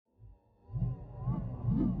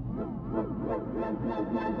Alright,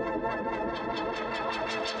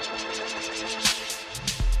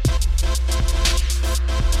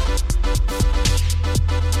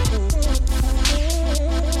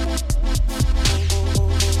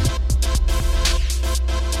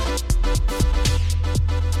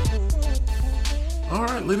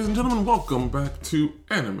 ladies and gentlemen, welcome back to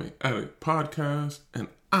Anime Addict Podcast, and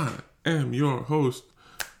I am your host,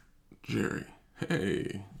 Jerry.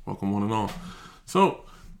 Hey, welcome one and all. So,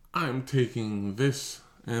 I'm taking this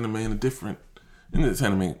anime in this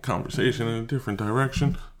anime conversation in a different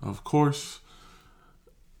direction, of course,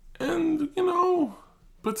 and,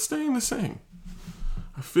 but staying the same.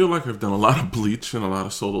 I feel like I've done a lot of Bleach and a lot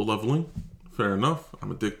of solo leveling. Fair enough.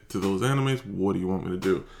 I'm addicted to those animes. What do you want me to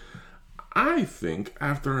do? I think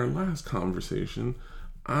after our last conversation,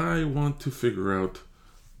 I want to figure out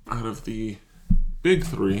of the big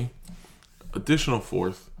three, additional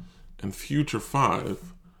fourth, and future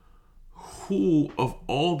five, who of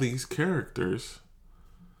all these characters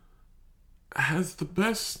has the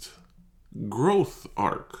best growth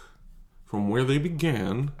arc from where they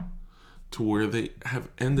began to where they have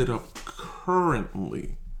ended up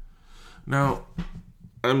currently. Now,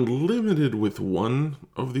 I'm limited with one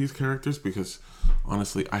of these characters because,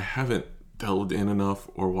 honestly, I haven't delved in enough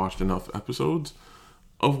or watched enough episodes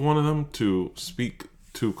of one of them to speak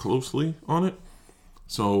too closely on it.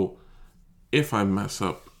 So, if I mess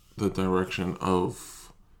up the direction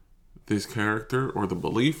of this character or the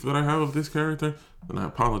belief that I have of this character, then I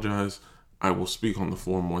apologize. I will speak on the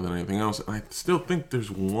floor more than anything else. And I still think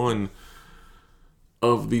there's one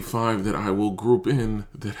of the five that I will group in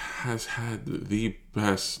that has had the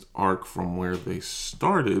best arc from where they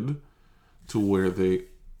started to where they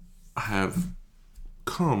have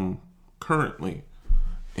come currently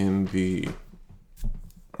in the,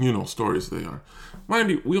 stories they are. Mind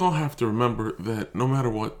you, we all have to remember that no matter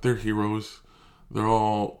what, they're heroes. They're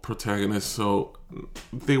all protagonists, so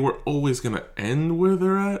they were always going to end where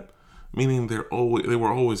they're at, meaning they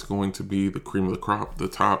were always going to be the cream of the crop, the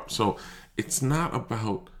top. So it's not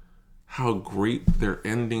about how great their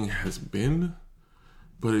ending has been,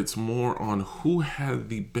 but it's more on who had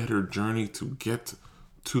the better journey to get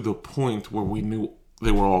to the point where we knew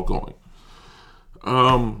they were all going.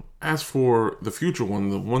 As for the future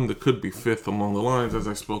one, the one that could be fifth along the lines, as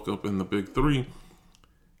I spoke up in the big three,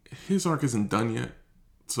 his arc isn't done yet,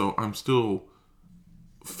 so I'm still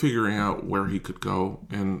figuring out where he could go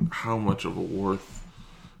and how much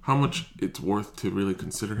it's worth to really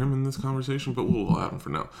consider him in this conversation, but we'll allow him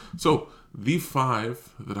for now. So, the five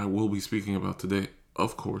that I will be speaking about today,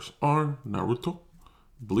 of course, are Naruto,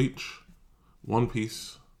 Bleach, One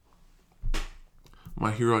Piece,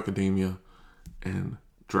 My Hero Academia, and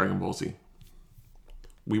Dragon Ball Z.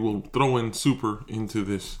 We will throw in Super into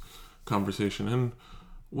this conversation and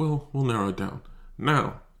we'll narrow it down.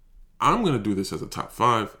 Now, I'm going to do this as a top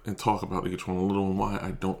five and talk about each one a little and why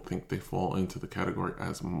I don't think they fall into the category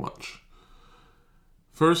as much.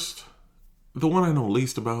 First, the one I know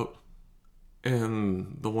least about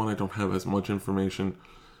and the one I don't have as much information.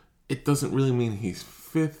 It doesn't really mean he's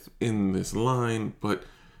fifth in this line, but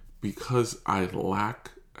because I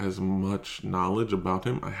lack as much knowledge about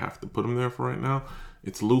him, I have to put him there for right now.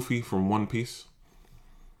 It's Luffy from One Piece.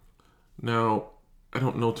 Now, I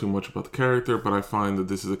don't know too much about the character, but I find that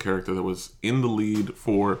this is a character that was in the lead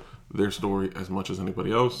for their story as much as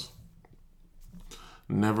anybody else.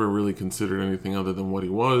 Never really considered anything other than what he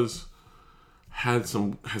was. Has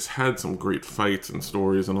had some great fights and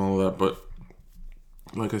stories and all of that, but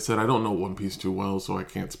like I said, I don't know One Piece too well, so I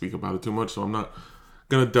can't speak about it too much, so I'm not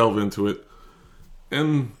going to delve into it.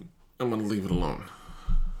 And I'm going to leave it alone.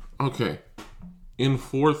 Okay. In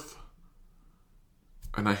fourth,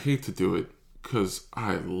 and I hate to do it, because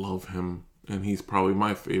I love him, and he's probably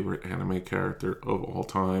my favorite anime character of all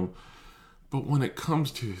time. But when it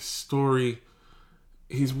comes to his story,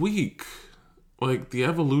 he's weak. Like, the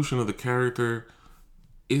evolution of the character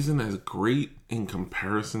isn't as great in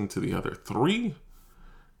comparison to the other three.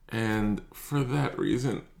 And for that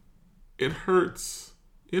reason, it hurts.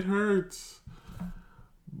 It hurts.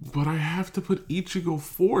 But I have to put Ichigo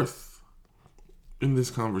fourth in this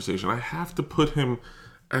conversation. I have to put him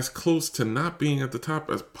as close to not being at the top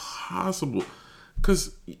as possible.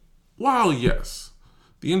 Because while, yes,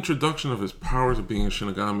 the introduction of his powers of being a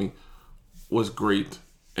Shinigami was great,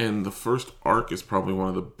 and the first arc is probably one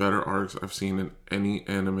of the better arcs I've seen in any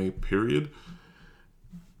anime period,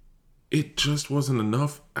 it just wasn't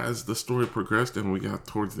enough as the story progressed and we got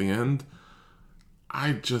towards the end.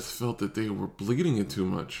 I just felt that they were bleeding it too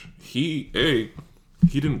much. He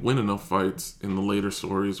didn't win enough fights in the later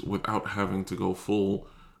stories without having to go full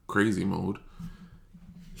crazy mode.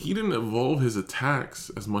 he didn't evolve his attacks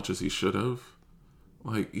as much as he should have.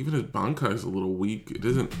 Like, even his Bankai is a little weak. It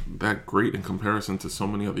isn't that great in comparison to so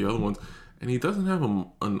many of the other ones. And he doesn't have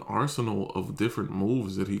an arsenal of different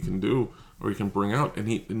moves that he can do or he can bring out. And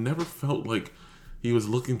it never felt like he was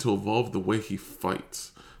looking to evolve the way he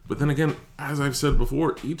fights. But then again, as I've said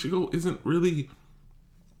before, Ichigo isn't really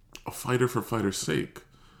a fighter for fighter's sake.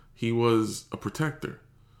 He was a protector.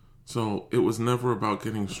 So it was never about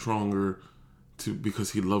getting stronger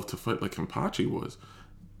because he loved to fight like Kenpachi was.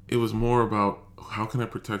 It was more about, how can I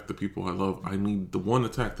protect the people I love? I need the one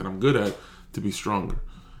attack that I'm good at to be stronger.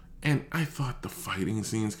 And I thought the fighting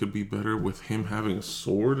scenes could be better with him having a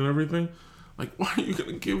sword and everything. Like, why are you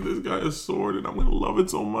going to give this guy a sword and I'm going to love it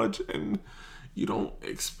so much and you don't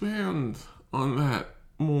expand on that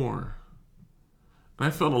more? And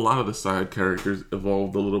I felt a lot of the side characters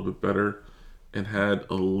evolved a little bit better and had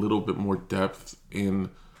a little bit more depth in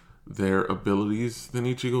their abilities than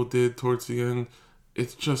Ichigo did towards the end.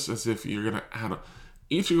 It's just as if you're going to add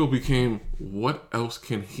Ichigo became, what else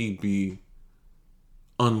can he be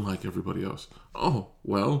unlike everybody else? Oh,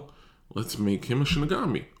 well, let's make him a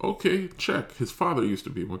Shinigami. Okay, check. His father used to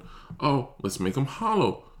be one. Oh, let's make him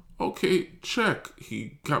hollow. Okay, check.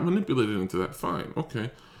 He got manipulated into that. Fine.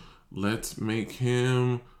 Okay. Let's make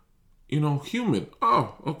him, human.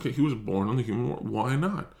 Oh, okay. He was born on the human world. Why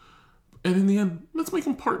not? And in the end, let's make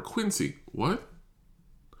him part Quincy. What?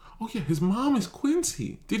 Oh, yeah, his mom is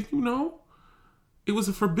Quincy. Didn't you know? It was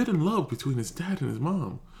a forbidden love between his dad and his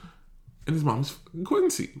mom. And his mom's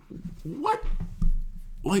Quincy. What?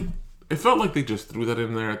 Like, it felt like they just threw that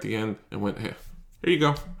in there at the end and went, hey, here you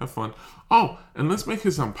go. Have fun. Oh, and let's make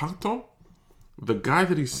his Zanpakuto, the guy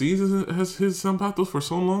that he sees as his Zanpakutos for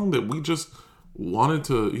so long that we just wanted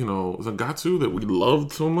to, Zangatsu, that we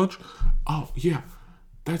loved so much. Oh, yeah.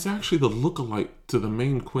 That's actually the lookalike to the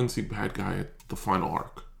main Quincy bad guy at the final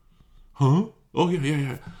arc. Huh? Oh,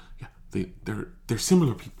 yeah. They're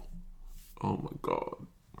similar people. Oh, my God.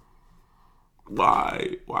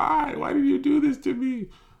 Why did you do this to me?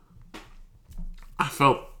 I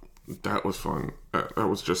felt that was fun. That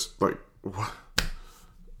was just like, what?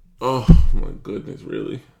 Oh, my goodness,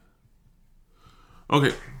 really?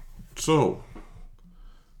 Okay, so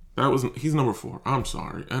he's number 4. I'm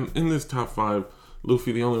sorry. And in this top 5,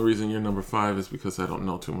 Luffy, the only reason you're number 5 is because I don't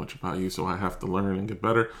know too much about you, so I have to learn and get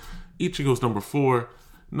better. Ichigo's number 4.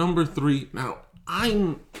 Number 3. Now,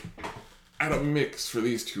 I'm at a mix for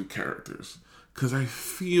these two characters because I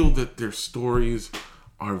feel that their stories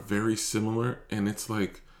are very similar, and it's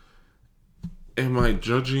like, am I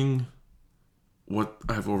judging what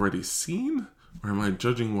I've already seen, or am I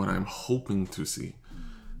judging what I'm hoping to see?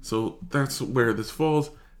 So that's where this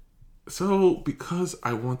falls. So because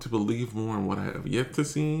I want to believe more in what I have yet to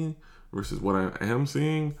see versus what I am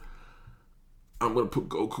seeing, I'm going to put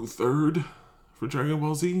Goku 3rd for Dragon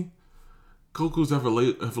Ball Z. Goku's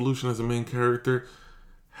evolution as a main character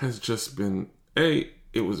has just been,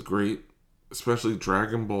 it was great. Especially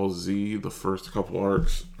Dragon Ball Z, the first couple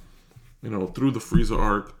arcs, through the Frieza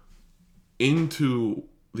arc into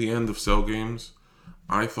the end of Cell Games.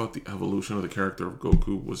 I thought the evolution of the character of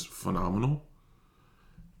Goku was phenomenal.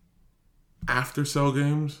 After Cell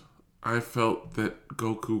Games, I felt that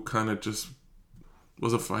Goku kind of just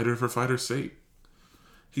was a fighter for fighter's sake.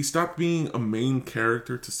 He stopped being a main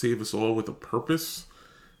character to save us all with a purpose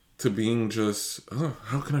to being just,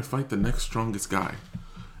 how can I fight the next strongest guy?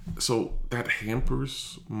 So that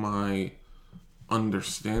hampers my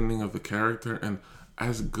understanding of the character. And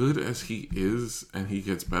as good as he is, and he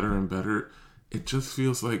gets better and better, it just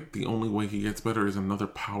feels like the only way he gets better is another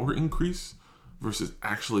power increase versus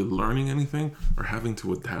actually learning anything or having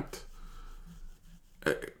to adapt.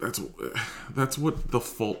 That's what the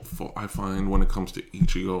fault I find when it comes to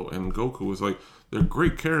Ichigo and Goku is like, they're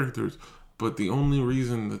great characters, but the only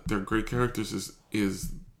reason that they're great characters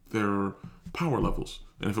is their power levels.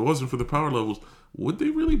 And if it wasn't for the power levels, would they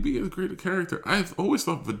really be as great a character? I've always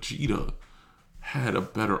thought Vegeta had a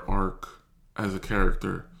better arc as a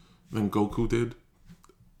character than Goku did.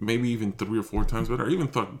 Maybe even 3 or 4 times better. I even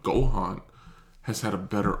thought Gohan has had a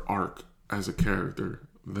better arc as a character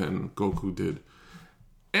than Goku did.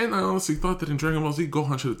 And I honestly thought that in Dragon Ball Z,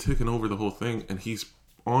 Gohan should have taken over the whole thing, and he's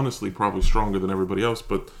honestly probably stronger than everybody else,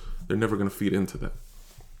 but they're never going to feed into that.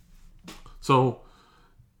 So,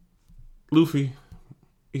 Luffy,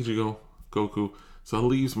 Ichigo, Goku. So that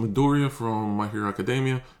leaves Midoriya from My Hero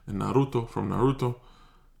Academia and Naruto from Naruto.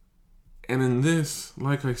 And in this,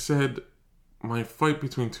 like I said, my fight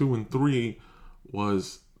between 2 and 3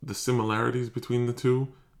 was the similarities between the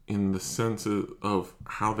two in the sense of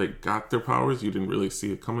how they got their powers. You didn't really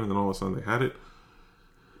see it coming, and then all of a sudden they had it.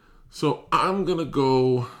 So I'm going to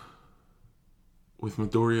go with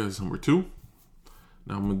Midoriya as number 2.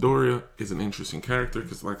 Now, Midoriya is an interesting character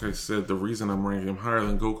because, like I said, the reason I'm ranking him higher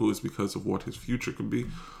than Goku is because of what his future could be.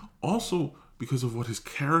 Also, because of what his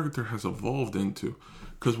character has evolved into.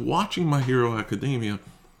 Because watching My Hero Academia,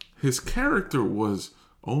 his character was,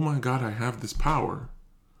 oh my god, I have this power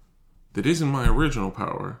that isn't my original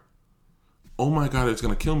power. Oh my god, it's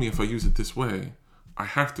going to kill me if I use it this way. I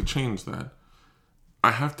have to change that.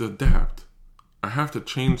 I have to adapt. I have to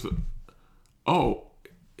change the... Oh,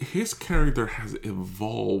 his character has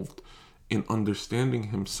evolved in understanding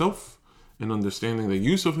himself, in understanding the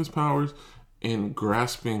use of his powers, in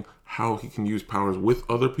grasping how he can use powers with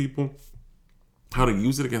other people, how to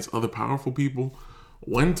use it against other powerful people,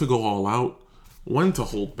 when to go all out, when to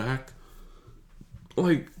hold back.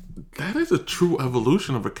 Like, that is a true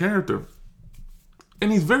evolution of a character.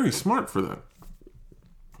 And he's very smart for that.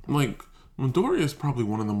 Like, Midoriya is probably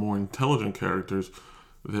one of the more intelligent characters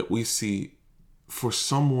that we see for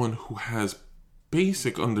someone who has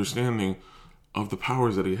basic understanding of the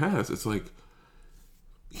powers that he has. It's like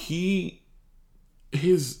his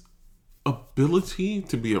ability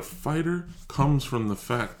to be a fighter comes from the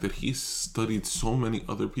fact that he studied so many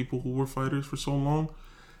other people who were fighters for so long,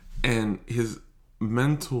 and his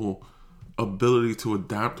mental ability to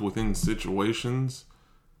adapt within situations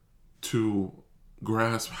to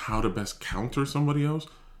grasp how to best counter somebody else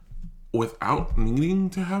without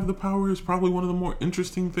needing to have the power is probably one of the more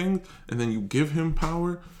interesting things. And then you give him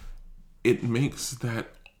power, it makes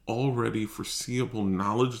that already foreseeable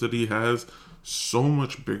knowledge that he has so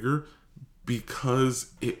much bigger,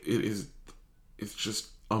 because it's just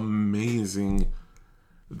amazing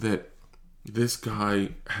that this guy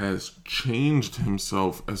has changed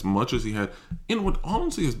himself as much as he had in what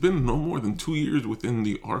honestly has been no more than 2 years within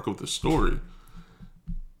the arc of the story.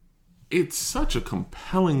 It's such a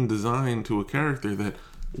compelling design to a character that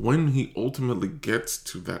when he ultimately gets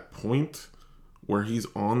to that point where he's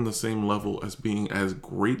on the same level as being as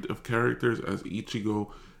great of characters as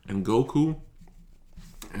Ichigo and Goku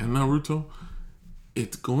and Naruto,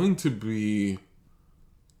 it's going to be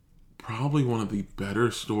probably one of the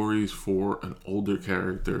better stories for an older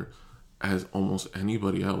character as almost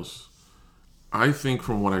anybody else. I think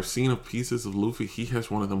from what I've seen of pieces of Luffy, he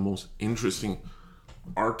has one of the most interesting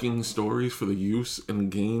arcing stories for the use and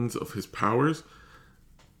gains of his powers.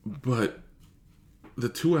 But the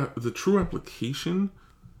true application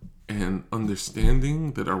and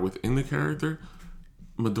understanding that are within the character,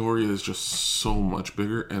 Midoriya is just so much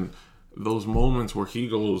bigger. And those moments where he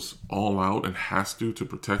goes all out and has to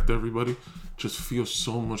protect everybody just feel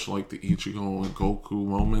so much like the Ichigo and Goku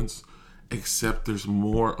moments, except there's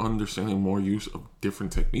more understanding, more use of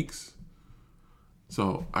different techniques.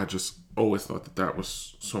 So I just always thought that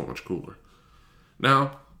was so much cooler.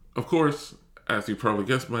 Now, of course, as you probably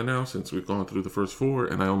guessed by now, since we've gone through the first 4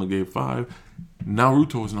 and I only gave 5,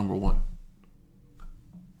 Naruto is number 1.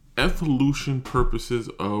 Evolution purposes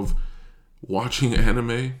of watching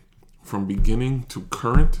anime from beginning to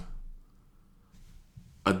current,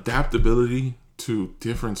 adaptability to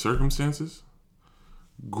different circumstances,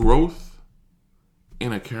 growth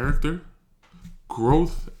in a character,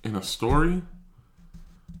 growth in a story,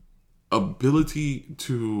 ability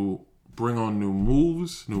to bring on new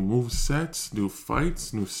moves, new move sets, new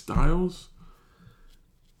fights, new styles,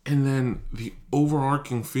 and then the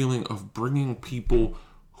overarching feeling of bringing people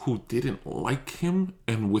who didn't like him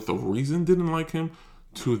and with a reason didn't like him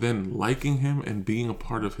to then liking him and being a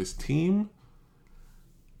part of his team.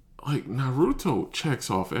 Like, Naruto checks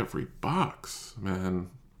off every box, man.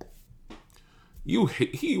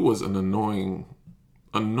 He was an annoying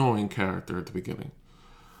character at the beginning.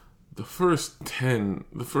 The first 5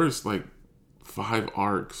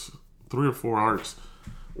 arcs, 3 or 4 arcs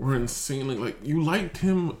were insanely, like, you liked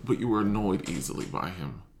him, but you were annoyed easily by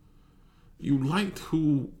him. You liked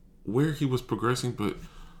where he was progressing, but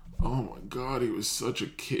oh my god, he was such a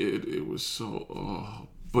kid. It was so,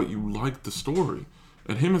 but you liked the story.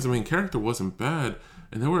 And him as a main character wasn't bad,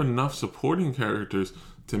 and there were enough supporting characters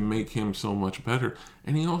to make him so much better.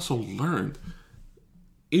 And he also learned.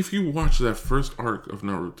 If you watch that first arc of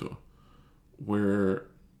Naruto, where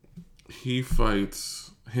he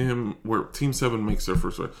fights him, where Team 7 makes their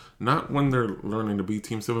first fight, not when they're learning to be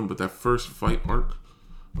Team 7, but that first fight arc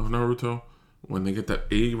of Naruto, when they get that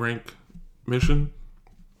A rank mission,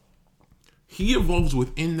 he evolves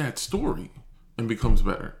within that story and becomes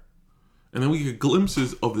better. And then we get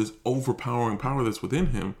glimpses of this overpowering power that's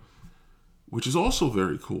within him, which is also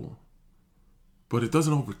very cool. But it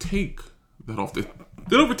doesn't overtake that often.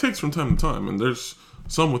 It overtakes from time to time, and there's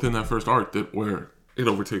some within that first arc where it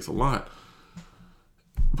overtakes a lot.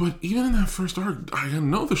 But even in that first arc, I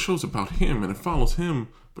know the show's about him and it follows him,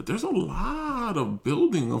 but there's a lot of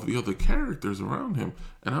building of the other characters around him.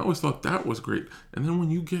 And I always thought that was great. And then when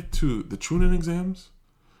you get to the Chunin exams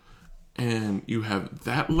and you have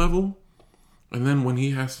that level, and then when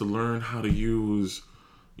he has to learn how to use,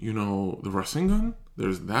 the Rasengan,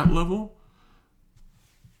 there's that level.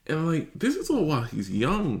 And like, this is all while he's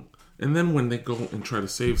young. And then when they go and try to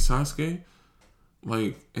save Sasuke,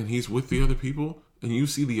 and he's with the other people, and you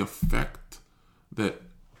see the effect that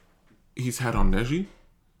he's had on Neji,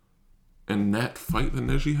 and that fight that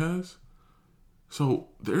Neji has. So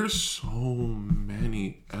there's so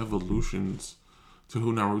many evolutions to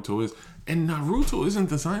who Naruto is. And Naruto isn't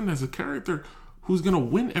designed as a character who's going to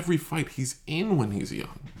win every fight he's in when he's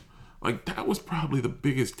young. Like, that was probably the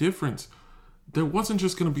biggest difference. There wasn't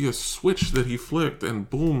just going to be a switch that he flicked and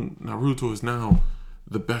boom, Naruto is now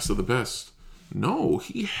the best of the best. No,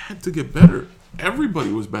 he had to get better.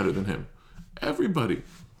 Everybody was better than him. Everybody.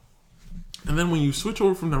 And then when you switch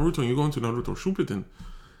over from Naruto and you go into Naruto Shippuden,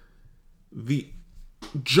 the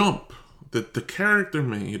jump that the character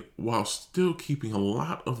made while still keeping a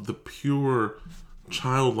lot of the pure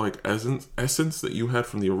childlike essence that you had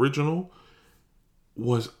from the original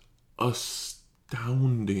was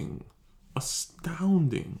astounding.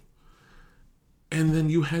 Astounding. And then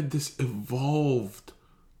you had this evolved,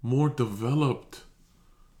 more developed,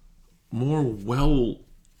 more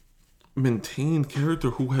well-maintained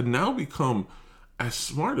character who had now become as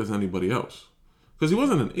smart as anybody else. Because he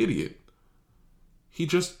wasn't an idiot. He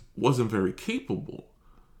just wasn't very capable.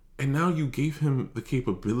 And now you gave him the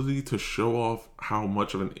capability to show off how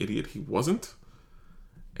much of an idiot he wasn't.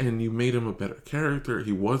 And you made him a better character.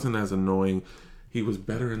 He wasn't as annoying. He was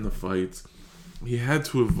better in the fights. He had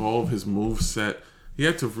to evolve his moveset. He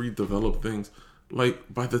had to redevelop things.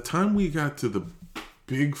 Like, by the time we got to the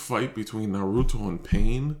big fight between Naruto and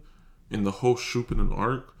Pain in the whole Shippuden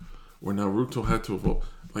arc, where Naruto had to evolve,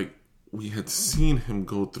 like, we had seen him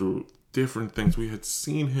go through different things. We had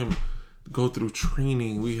seen him go through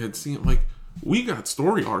training. We had seen, like, we got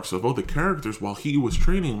story arcs of other characters while he was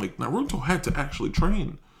training. Like, Naruto had to actually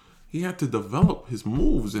train. He had to develop his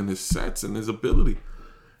moves and his sets and his ability.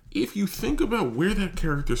 If you think about where that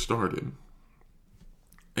character started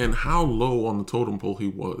and how low on the totem pole he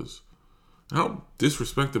was, how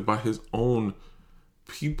disrespected by his own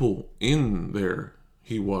people in there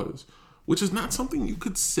he was, which is not something you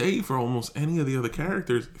could say for almost any of the other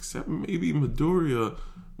characters, except maybe Midoriya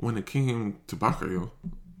when it came to Bakayo.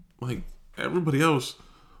 Like, everybody else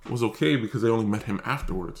was okay because they only met him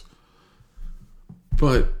afterwards.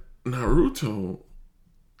 But Naruto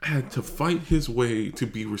had to fight his way to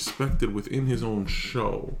be respected within his own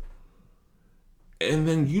show. And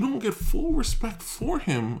then you don't get full respect for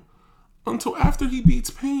him until after he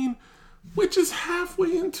beats Pain, which is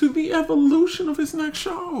halfway into the evolution of his next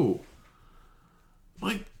show.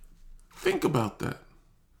 Like, think about that.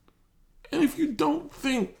 And if you don't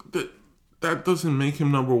think that that doesn't make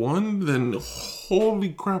him number one, then holy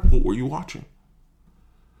crap, what were you watching?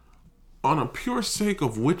 On a pure sake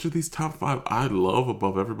of which of these top 5 I love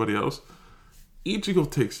above everybody else, Ichigo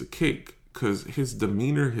takes the cake because his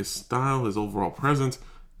demeanor, his style, his overall presence,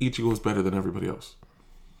 Ichigo is better than everybody else.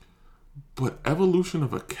 But evolution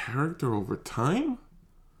of a character over time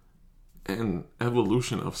and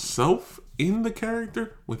evolution of self in the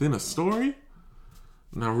character within a story,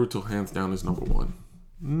 Naruto hands down is number one.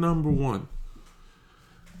 Number one.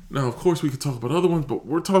 Now, of course, we could talk about other ones, but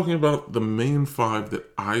we're talking about the main 5 that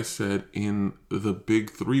I said in the Big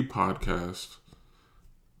 3 podcast,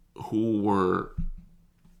 who were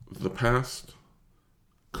the past,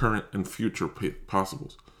 current, and future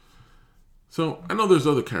possibles. So, I know there's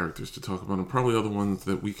other characters to talk about, and probably other ones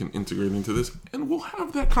that we can integrate into this, and we'll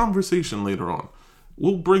have that conversation later on.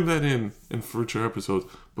 We'll bring that in future episodes,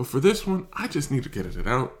 but for this one, I just need to get it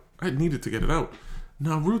out. I needed to get it out.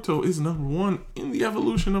 Naruto is number 1 in the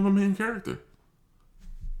evolution of a main character.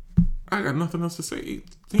 I got nothing else to say.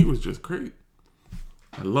 He was just great.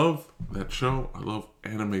 I love that show. I love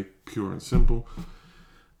anime pure and simple.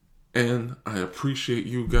 And I appreciate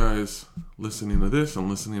you guys listening to this and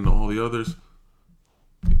listening to all the others.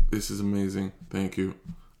 This is amazing. Thank you.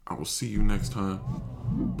 I will see you next time.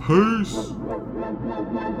 Peace.